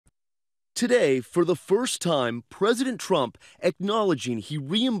Today, for the first time, President Trump acknowledging he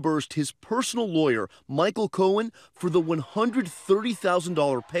reimbursed his personal lawyer, Michael Cohen, for the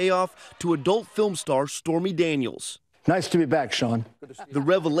 $130,000 payoff to adult film star Stormy Daniels. Nice to be back, Sean. The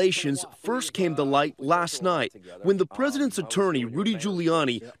revelations first came to light last night when the president's attorney, Rudy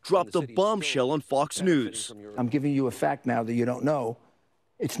Giuliani, dropped a bombshell on Fox News. I'm giving you a fact now that you don't know.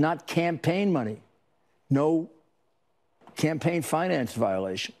 It's not campaign money. No campaign finance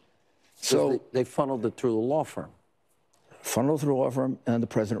violation. So they funneled it through the law firm. Funneled through the law firm, and the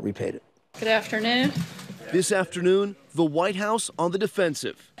president repaid it. Good afternoon. This afternoon, the White House on the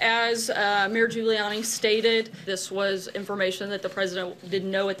defensive. As Mayor Giuliani stated, this was information that the president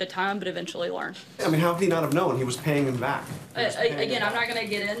didn't know at the time, but eventually learned. I mean, how could he not have known? He was paying him back. Again, I'm not going to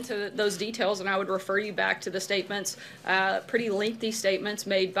get into those details, and I would refer you back to the statements, pretty lengthy statements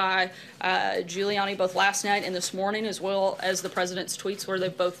made by Giuliani both last night and this morning, as well as the president's tweets where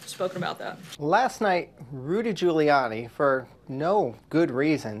they've both spoken about that. Last night, Rudy Giuliani, for no good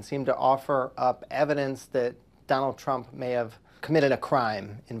reason, seemed to offer up evidence that Donald Trump may have committed a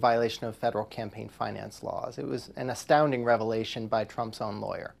crime in violation of federal campaign finance laws. It was an astounding revelation by Trump's own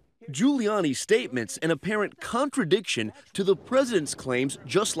lawyer. Giuliani's statements an apparent contradiction to the president's claims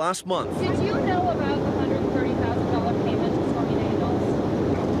just last month. Did you know about the $130,000 payment to Stormy Daniels?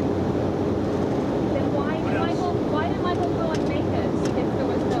 Then why did Michael Cohen make it if there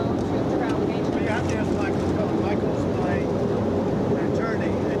was no truth or allegation? You have to ask Michael Cohen. Michael's my attorney,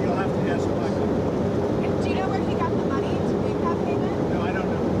 and you'll have to ask Michael. Do you know where he got the money to make that payment? No, I don't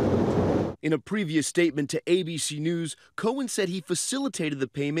know. In a previous statement to ABC News, Cohen said he facilitated the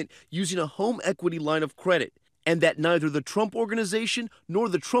payment using a home equity line of credit, and that neither the Trump Organization nor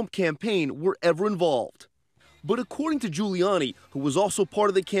the Trump campaign were ever involved. But according to Giuliani, who was also part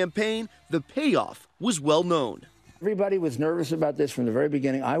of the campaign, the payoff was well known. Everybody was nervous about this from the very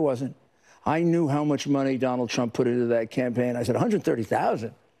beginning. I wasn't. I knew how much money Donald Trump put into that campaign. I said,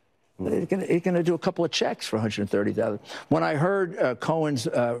 $130,000. He's going to do a couple of checks for $130,000. When I heard Cohen's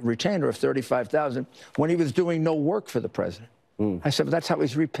retainer of $35,000, when he was doing no work for the president, I said, but that's how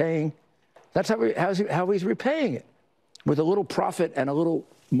he's repaying. That's how he's repaying it, with a little profit and a little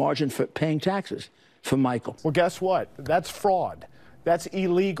margin for paying taxes for Michael. Well, guess what? That's fraud. That's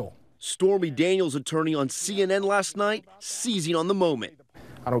illegal. Stormy Daniels' attorney on CNN last night seizing on the moment.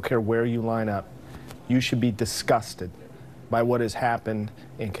 I don't care where you line up. You should be disgusted by what has happened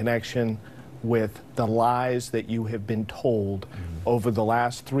in connection with the lies that you have been told over the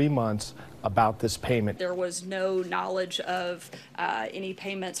last 3 months about this payment. There was no knowledge of any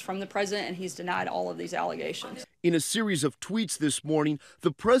payments from the president, and he's denied all of these allegations. In a series of tweets this morning,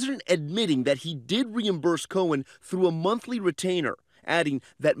 the president admitting that he did reimburse Cohen through a monthly retainer, adding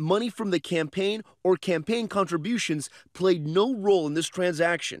that money from the campaign or campaign contributions played no role in this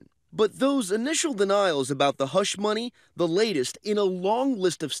transaction. But those initial denials about the hush money, the latest in a long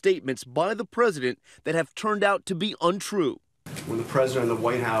list of statements by the president that have turned out to be untrue. When the president and the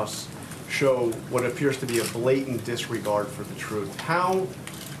White House show what appears to be a blatant disregard for the truth, how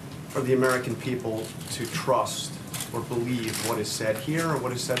are the American people to trust or believe what is said here or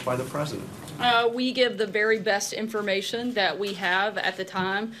what is said by the president? We give the very best information that we have at the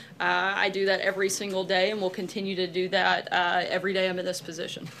time. I do that every single day, and will continue to do that every day I'm in this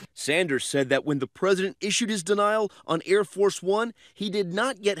position. Sanders said that when the president issued his denial on Air Force One, he did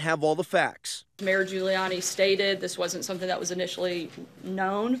not yet have all the facts. Mayor Giuliani stated this wasn't something that was initially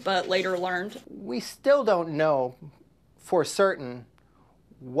known, but later learned. We still don't know for certain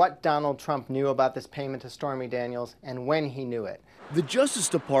what Donald Trump knew about this payment to Stormy Daniels and when he knew it. The Justice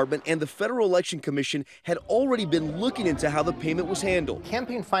Department and the Federal Election Commission had already been looking into how the payment was handled.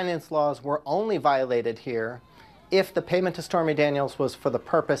 Campaign finance laws were only violated here if the payment to Stormy Daniels was for the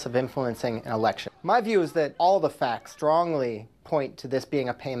purpose of influencing an election. My view is that all the facts strongly point to this being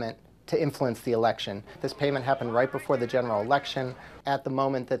a payment to influence the election. This payment happened right before the general election, at the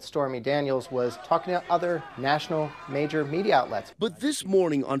moment that Stormy Daniels was talking to other national major media outlets. But this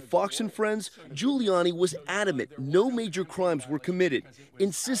morning on Fox and Friends, Giuliani was adamant no major crimes were committed,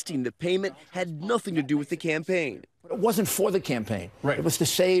 insisting the payment had nothing to do with the campaign. It wasn't for the campaign. Right. It was to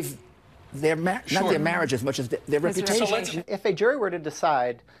save their not their marriage as much as their reputation. If a jury were to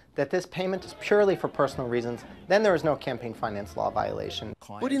decide that this payment is purely for personal reasons, then there is no campaign finance law violation.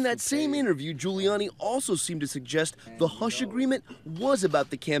 But in that same interview, Giuliani also seemed to suggest the hush agreement was about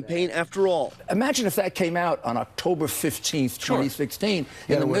the campaign after all. Imagine if that came out on October 15th, 2016,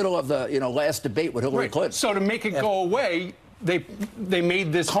 in the middle of the last debate with Hillary Clinton. So to make it go away, they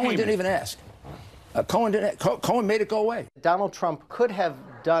made this Cohen payment. didn't even ask. Cohen made it go away. Donald Trump could have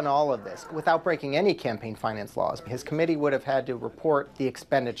done all of this without breaking any campaign finance laws. His committee would have had to report the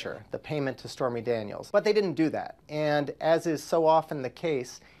expenditure, the payment to Stormy Daniels. But they didn't do that. And as is so often the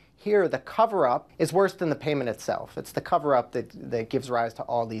case, here the cover-up is worse than the payment itself. It's the cover-up that gives rise to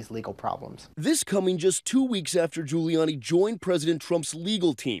all these legal problems. This coming just 2 weeks after Giuliani joined President Trump's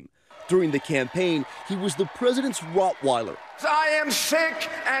legal team. During the campaign, he was the president's Rottweiler. I am sick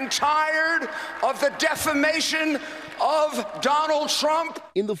and tired of the defamation of Donald Trump.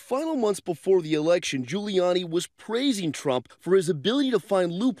 In the final months before the election, Giuliani was praising Trump for his ability to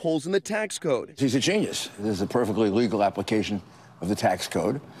find loopholes in the tax code. He's a genius. This is a perfectly legal application of the tax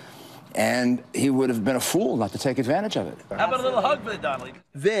code, and he would have been a fool not to take advantage of it. How about a little hug for the Donnelly?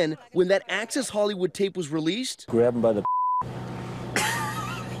 Then, when that Access Hollywood tape was released, Grab him by the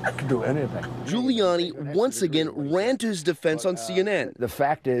I could do anything. Giuliani once again ran to his defense on CNN. The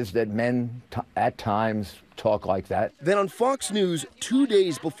fact is that men at times talk like that. Then on Fox News, 2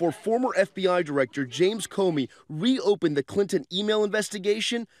 days before former FBI Director James Comey reopened the Clinton email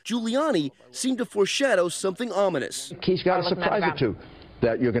investigation, Giuliani seemed to foreshadow something ominous. He's got a surprise or two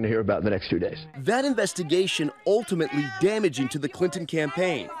that you're going to hear about in the next 2 days. That investigation ultimately damaging to the Clinton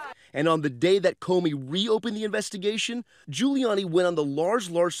campaign. And on the day that Comey reopened the investigation, Giuliani went on the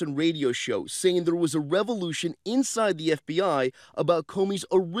Lars Larson radio show saying there was a revolution inside the FBI about Comey's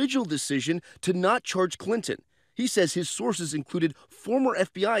original decision to not charge Clinton. He says his sources included former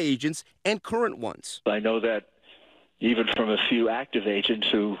FBI agents and current ones. I know that even from a few active agents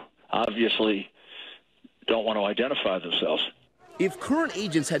who obviously don't want to identify themselves. If current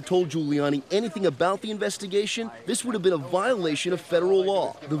agents had told Giuliani anything about the investigation, this would have been a violation of federal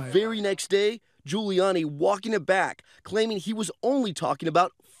law. The very next day, Giuliani walking it back, claiming he was only talking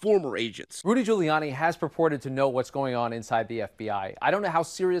about former agents. Rudy Giuliani has purported to know what's going on inside the FBI. I don't know how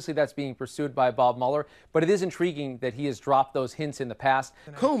seriously that's being pursued by Bob Mueller, but it is intriguing that he has dropped those hints in the past.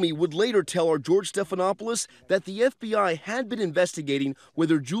 Comey would later tell our George Stephanopoulos that the FBI had been investigating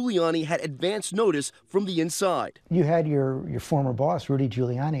whether Giuliani had advance notice from the inside. You had your former boss, Rudy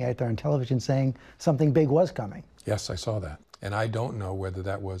Giuliani, out there on television saying something big was coming. Yes, I saw that. And I don't know whether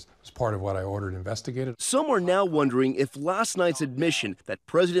that was part of what I ordered investigated. Some are now wondering if last night's admission that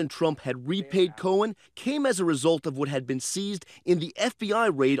President Trump had repaid Cohen came as a result of what had been seized in the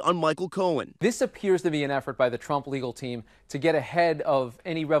FBI raid on Michael Cohen. This appears to be an effort by the Trump legal team to get ahead of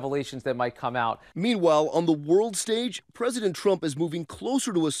any revelations that might come out. Meanwhile, on the world stage, President Trump is moving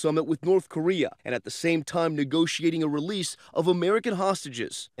closer to a summit with North Korea and at the same time negotiating a release of American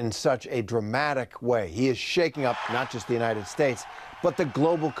hostages. In such a dramatic way, he is shaking up not just the United States, but the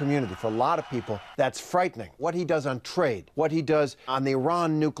global community. For a lot of people, that's frightening. What he does on trade, what he does on the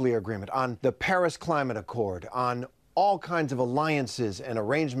Iran nuclear agreement, on the Paris Climate Accord, on all kinds of alliances and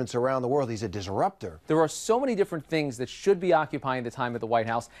arrangements around the world. He's a disruptor. There are so many different things that should be occupying the time at the White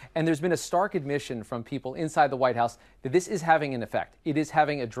House, and there's been a stark admission from people inside the White House that this is having an effect. It is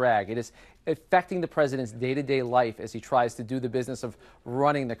having a drag. It is affecting the president's day-to-day life as he tries to do the business of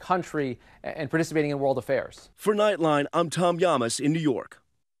running the country and participating in world affairs. For Nightline, I'm Tom Llamas in New York.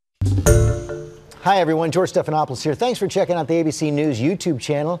 Hi, everyone. George Stephanopoulos here. Thanks for checking out the ABC News YouTube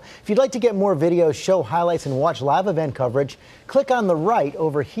channel. If you'd like to get more videos, show highlights, and watch live event coverage, click on the right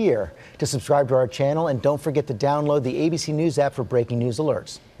over here to subscribe to our channel. And don't forget to download the ABC News app for breaking news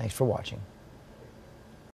alerts. Thanks for watching.